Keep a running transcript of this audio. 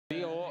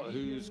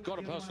who's got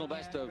a personal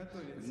best of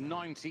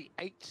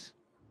 98.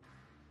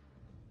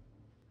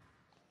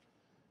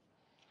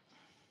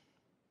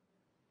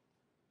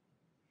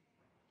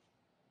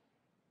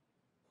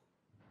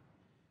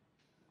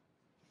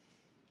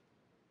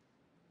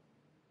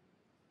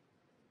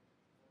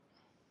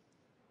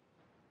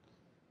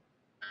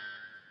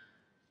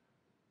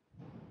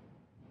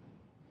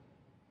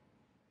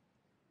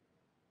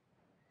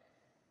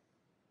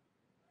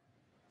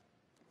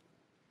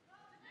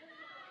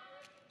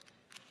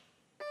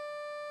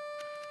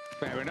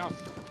 Fair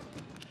enough.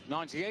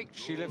 98,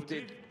 she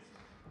lifted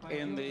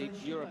in the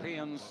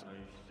Europeans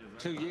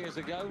 2 years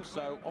ago,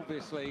 so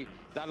obviously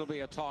that'll be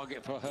a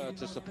target for her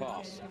to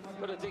surpass,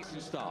 but a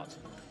decent start.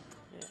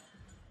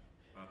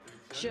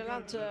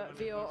 Jolanta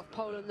Wiór of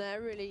Poland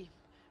there, really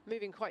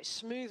moving quite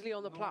smoothly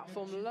on the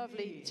platform,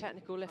 lovely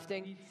technical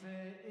lifting.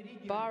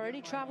 Bar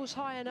only travels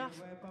high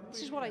enough.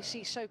 This is what I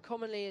see so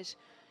commonly,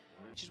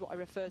 which is what I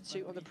referred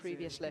to on the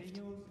previous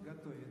lift.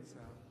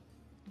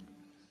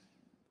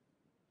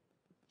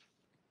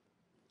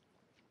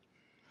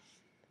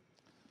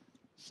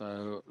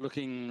 So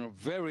looking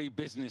very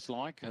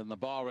businesslike, and the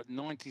bar at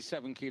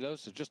 97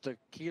 kilos, so just a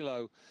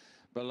kilo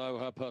below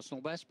her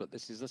personal best, but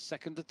this is the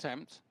second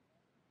attempt.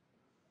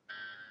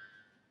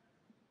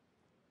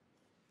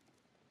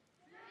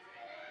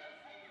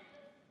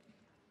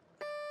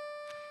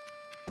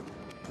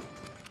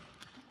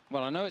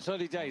 Well, I know it's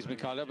early days,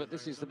 Michaela, but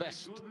this is the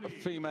best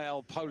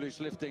female Polish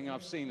lifting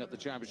I've seen at the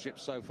championship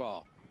so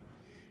far.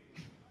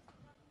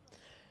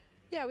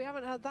 Yeah, we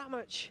haven't had that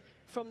much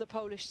from the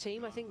Polish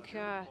team. I think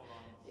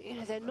you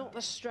know, they're not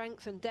the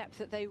strength and depth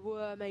that they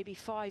were maybe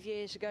 5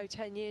 years ago,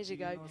 10 years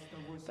ago,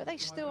 but they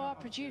still are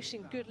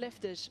producing good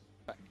lifters.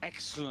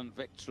 Excellent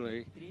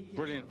victory,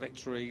 brilliant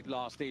victory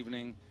last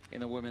evening in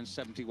the women's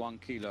 71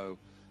 kilo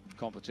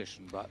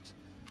competition. But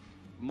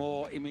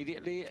more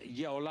immediately,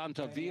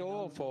 Jolanta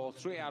Wiór for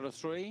 3 out of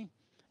 3,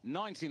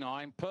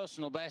 99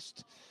 personal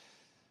best.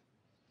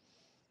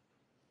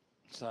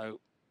 So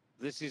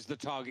this is the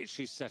target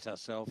she set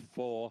herself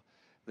for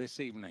this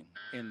evening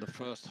in the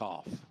first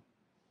half.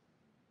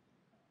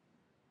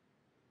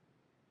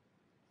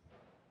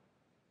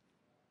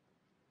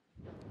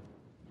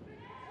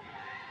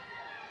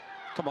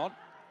 Come on.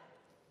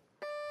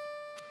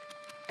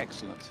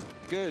 Excellent.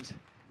 Good.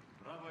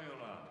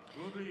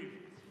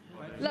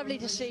 Lovely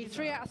to see.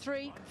 3 out of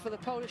 3 for the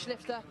Polish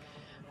lifter.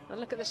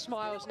 And look at the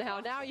smiles now.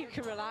 Now you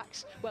can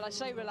relax. Well, I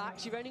say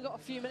relax. You've only got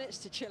a few minutes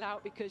to chill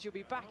out because you'll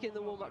be back in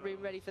the warm-up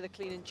room ready for the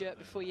clean and jerk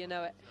before you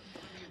know it.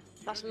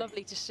 That's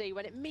lovely to see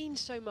when it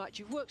means so much.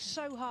 You've worked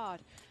so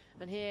hard.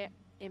 And here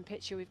in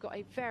picture, we've got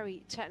a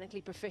very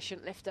technically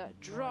proficient lifter.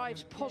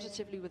 Drives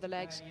positively with the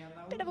legs.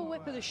 Bit of a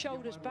whip of the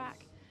shoulders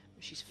back.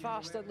 She's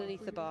fast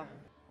underneath the bar.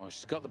 Well,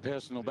 she's got the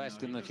personal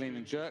best in the clean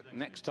and jerk.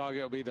 Next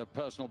target will be the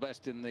personal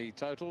best in the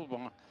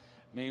total.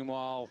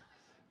 Meanwhile,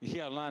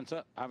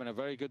 Jolanta having a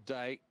very good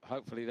day.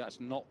 Hopefully that's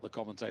not the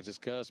commentator's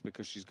curse,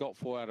 because she's got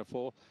 4 out of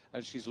 4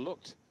 and she's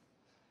looked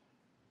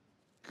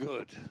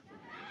good.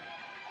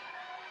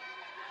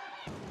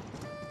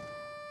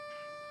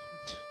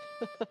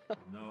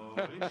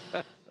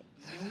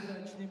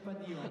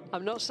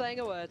 I'm not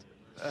saying a word.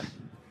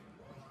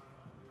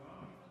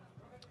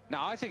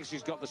 Now, I think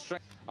she's got the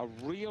strength, a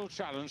real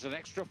challenge, an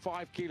extra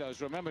 5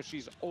 kilos. Remember,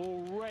 she's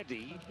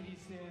already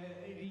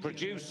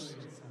produced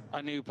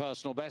a new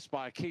personal best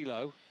by a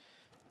kilo.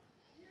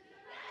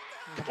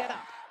 Get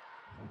up.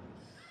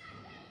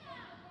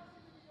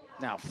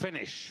 Now,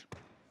 finish.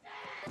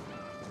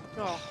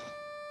 Oh.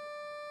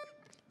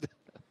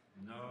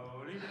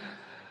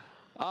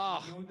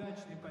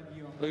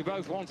 We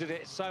both wanted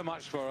it so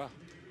much for her,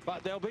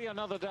 but there'll be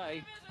another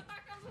day.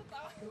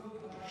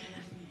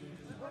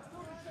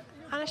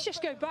 And let's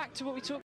just go back to what we talked